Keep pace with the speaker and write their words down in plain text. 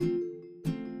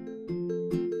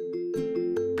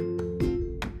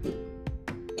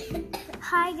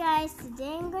Hi guys, today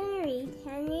I'm going to read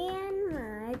Henry and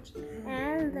Mudge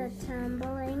and the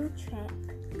Tumbling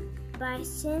Trick by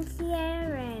Cynthia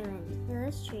Rayland,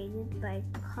 illustrated by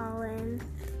Colin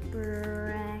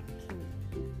Bracken.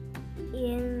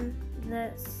 In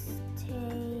the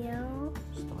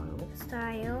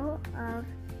style of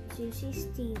Susie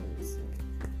Stevenson.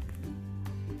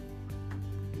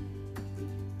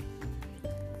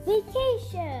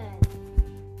 Vacation!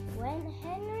 When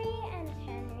Henry and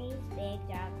Henry's big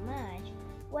dog Mudge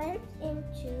went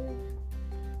into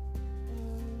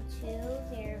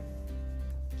their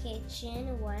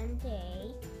kitchen one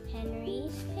day,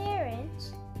 Henry's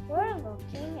parents were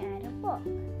looking at a book.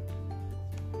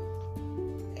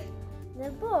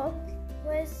 The book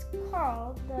was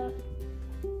called The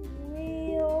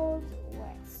Wild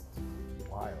West.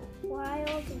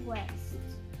 Wild West.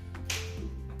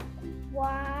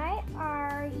 Why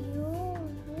are you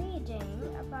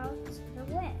reading about the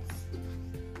West?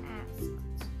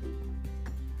 Asked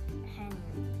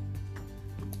Henry.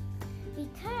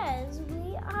 Because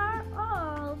we are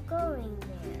all going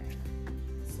there,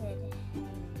 said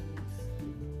Henry's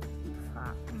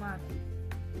mother.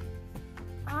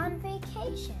 On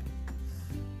vacation.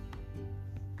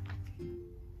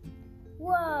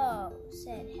 Whoa,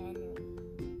 said Henry.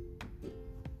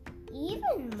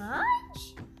 Even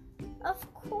Mudge?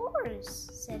 Of course,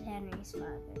 said Henry's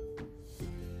father.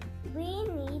 We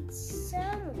need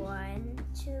someone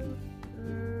to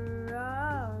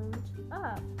round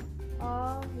up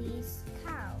all these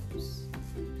cows.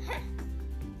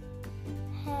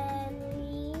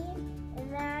 Henry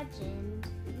imagined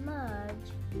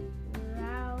Mudge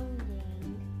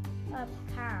rounding up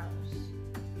cows.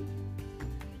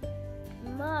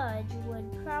 Mudge would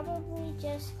probably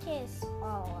just kiss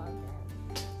all of them.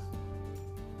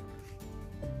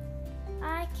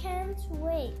 I can't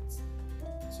wait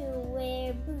to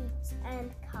wear boots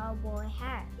and cowboy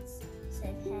hats,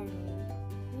 said Henry.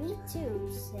 Me too,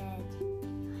 said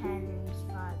Henry's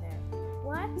father.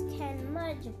 What can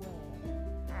Mudge wear?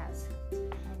 Asked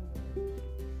Henry.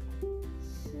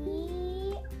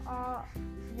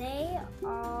 They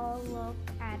all looked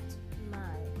at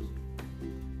Mudge.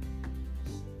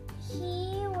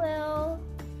 He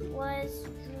was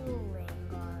drooling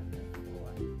on the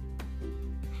floor.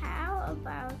 How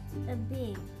about a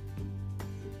big?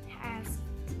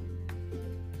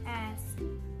 Asked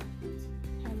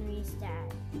Henry's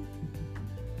dad.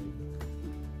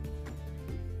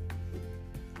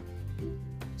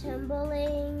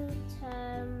 Tumbling.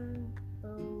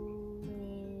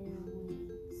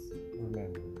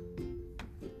 Remember.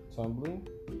 Tumbling?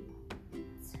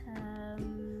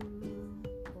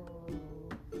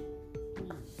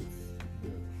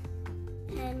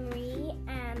 Henry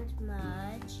and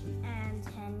Mudge and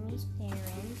Henry's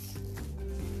parents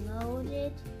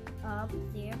loaded up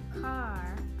their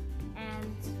car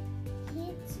and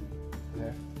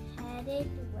headed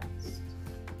west.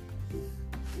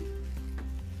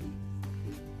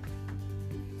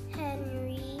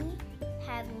 Henry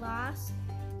had lots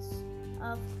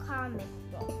of comic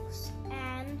books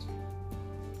and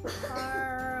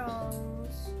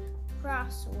Carl's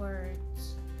crosswords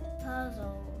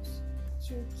puzzles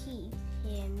to keep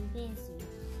him busy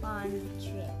on the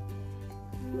trip.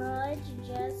 Mudge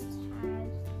just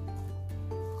had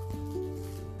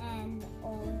an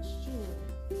old shoe.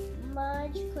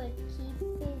 Mudge could keep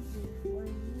busy for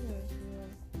years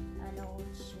with an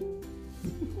old shoe.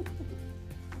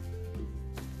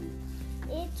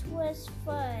 It was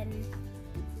fun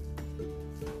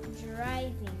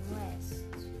driving west.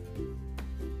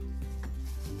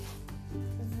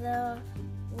 The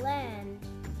land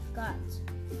got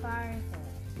farther.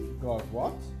 Got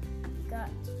what? Got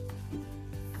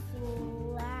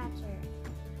flatter.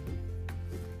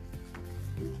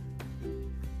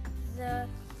 The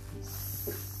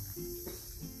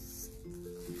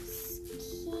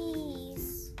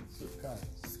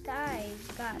skies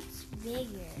got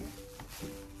bigger.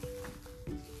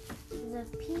 The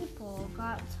people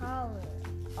got taller.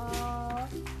 All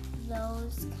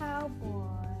those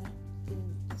cowboy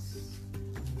boots.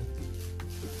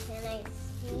 Can I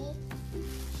see?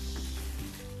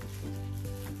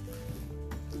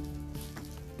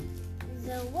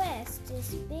 The West is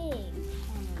big,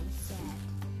 Henry said.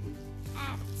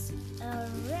 At a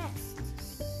rest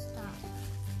stop.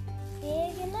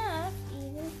 Big enough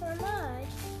even for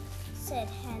Mudge, said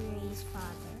Henry's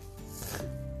father.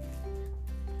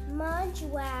 Mudge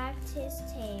wagged his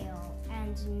tail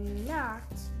and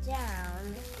knocked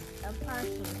down a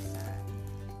parking sign.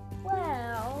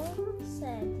 Well,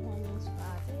 said Henry's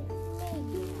father,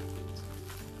 maybe not.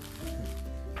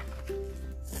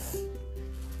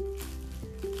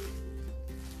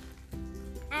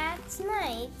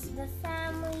 night, the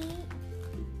family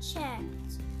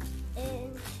checked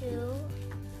into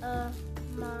a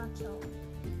motel.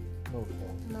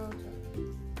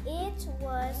 It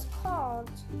was called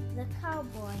the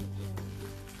Cowboy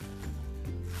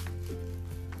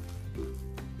Inn.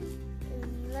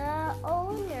 The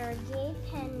owner gave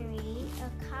Henry a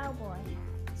cowboy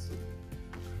hat,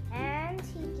 and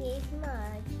he gave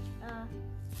Mudge a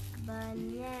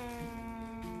bandana.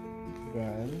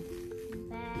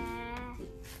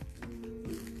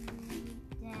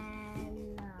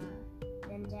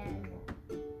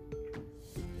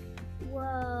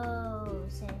 Whoa,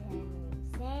 said Henry.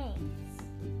 Thanks.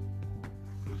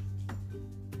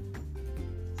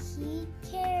 He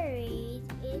carried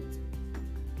it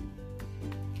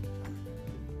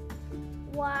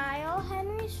while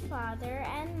Henry's father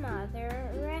and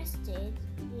mother rested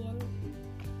in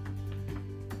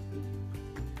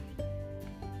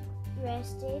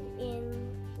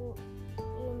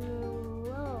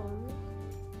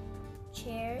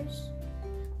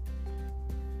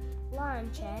lawn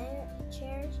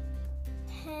chairs.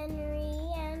 Henry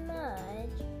and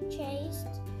Mudge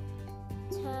chased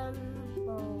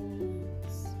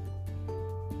tumbleweeds.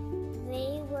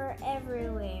 They were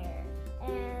everywhere,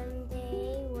 and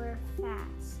they were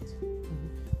fast.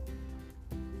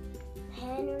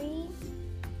 Henry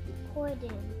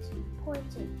pointed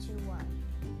to one.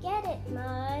 Get it,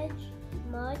 Mudge.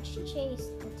 Mudge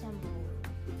chased the tumbleweed.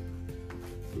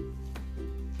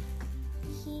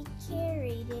 He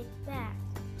carried it back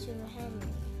to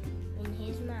Henry in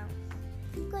his mouth.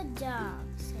 Good dog,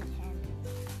 said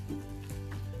Henry.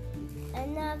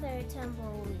 Another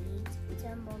tumbleweed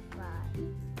tumbled by.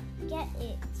 Get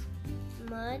it.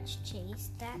 Mudge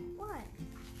chased that one.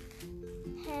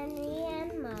 Henry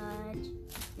and Mudge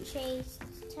chased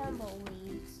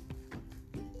tumbleweeds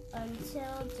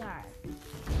until dark.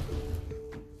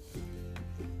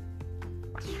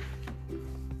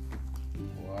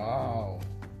 Wow.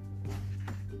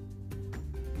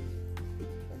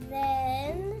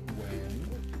 Then,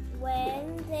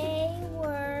 when they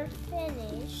were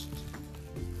finished,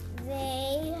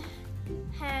 they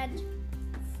had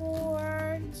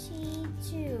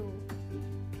 42.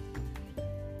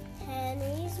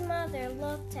 Henry's mother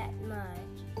looked at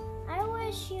Mudge. I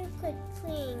wish you could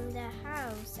clean the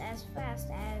house as fast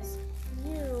as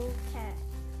you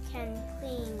can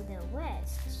clean the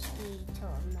West, she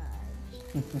told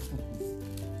Mudge.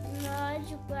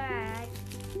 Mudge bragged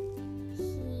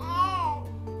he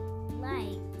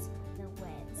liked the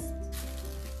West.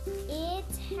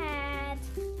 It had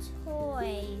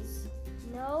toys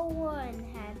no one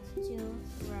had to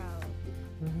throw.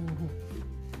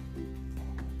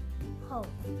 Hope.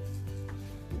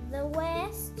 The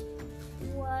West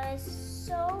was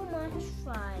so much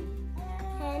fun.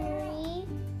 Henry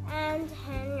and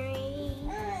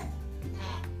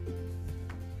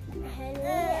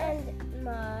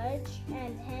Mudge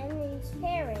and Henry's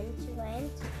parents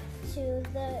went to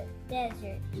the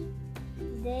desert.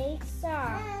 They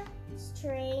saw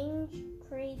strange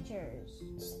creatures.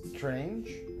 Strange?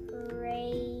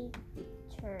 Creatures.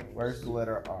 Where's the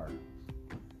letter R?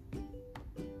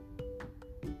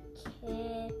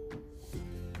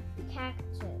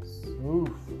 Cactus.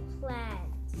 Oof.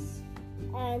 Plants.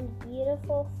 And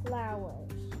beautiful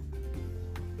flowers.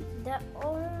 The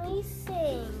only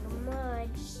thing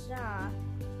Mudge saw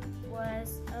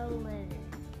was a lizard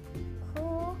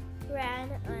who ran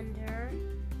under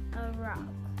a rock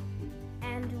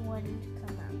and wouldn't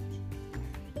come out.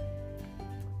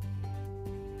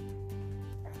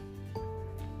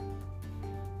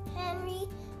 Henry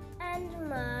and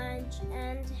Mudge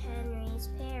and Henry's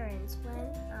parents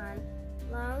went on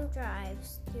long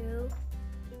drives through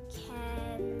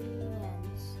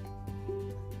canyons.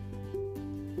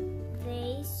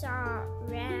 They saw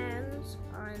rams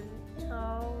on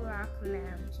tall rock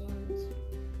mountains.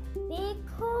 Big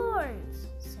horns,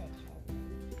 said Henry.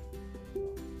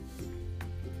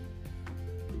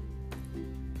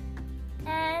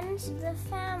 And the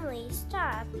family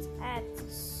stopped at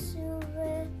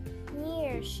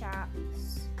souvenir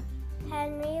shops.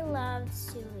 Henry loved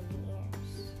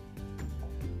souvenirs.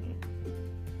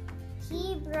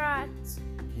 He brought...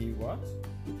 He what?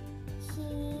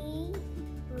 He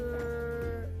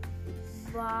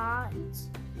bought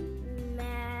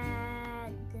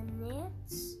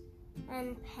magnets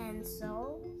and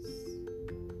pencils.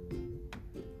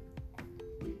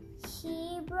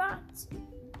 He brought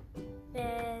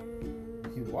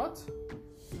He what?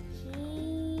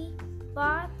 He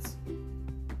bought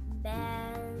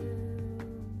bandanas.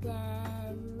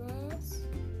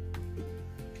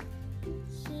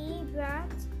 He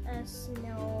brought a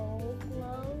snow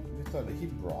globe. The that he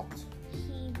brought?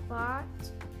 He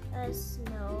bought a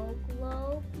snow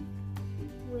globe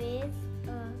with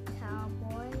a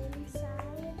cowboy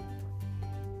inside.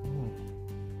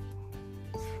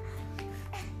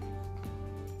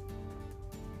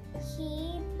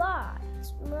 He bought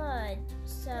Mudge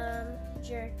some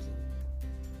jerky.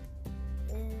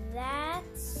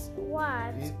 That's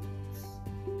what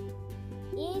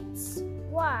it's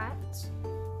what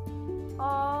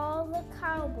all the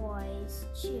cowboys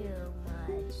chew,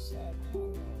 Mudge said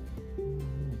Henry.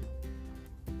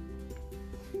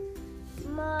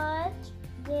 Mudge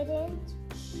didn't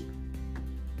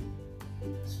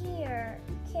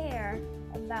care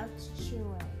about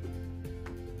chewing.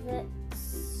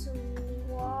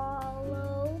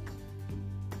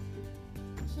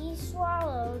 He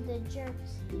swallowed the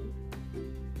jerky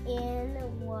in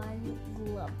one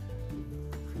gulp.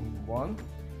 One?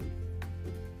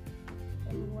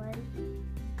 In one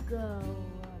go.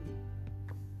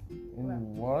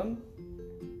 In one?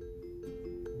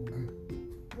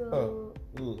 Go.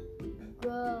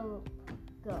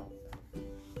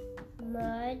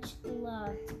 Mudge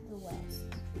loved the West.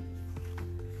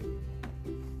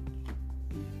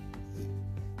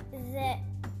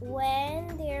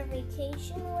 When their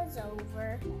vacation was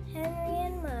over, Henry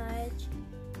and Mudge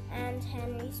and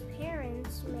Henry's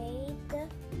parents made the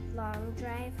long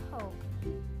drive home.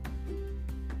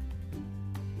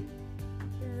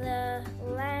 The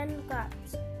land got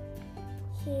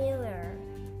clearer.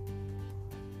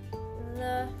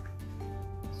 The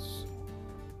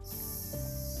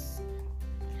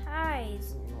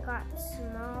skies got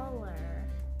smaller.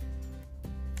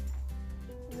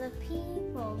 The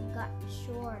people got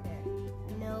shorter.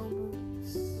 No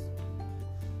boots.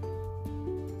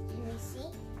 Can we see?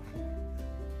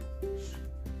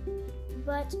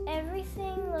 But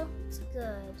everything looked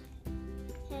good.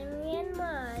 Henry and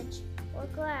Mudge were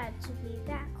glad to be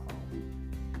back home.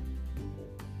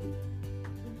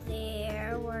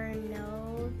 There were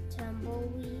no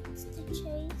tumbleweeds to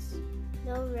chase,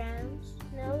 no rounds,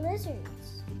 no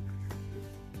lizards.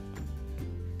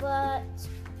 But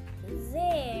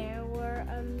there were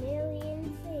a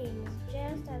million things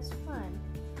just as fun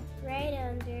right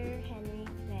under Henry's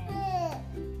bed.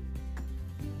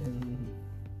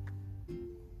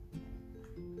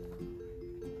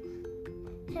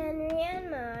 Henry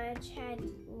and Mudge had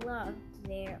loved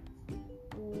their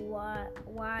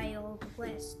Wild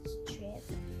West trip,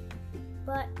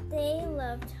 but they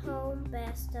loved home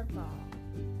best of all.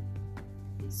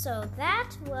 So that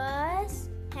was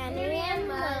Henry and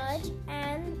Mudge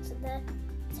and the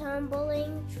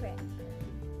tumbling trip.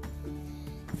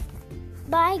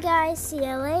 Bye guys, see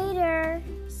ya later.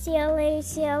 See ya later,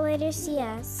 see ya later, see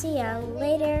ya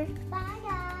later. Bye.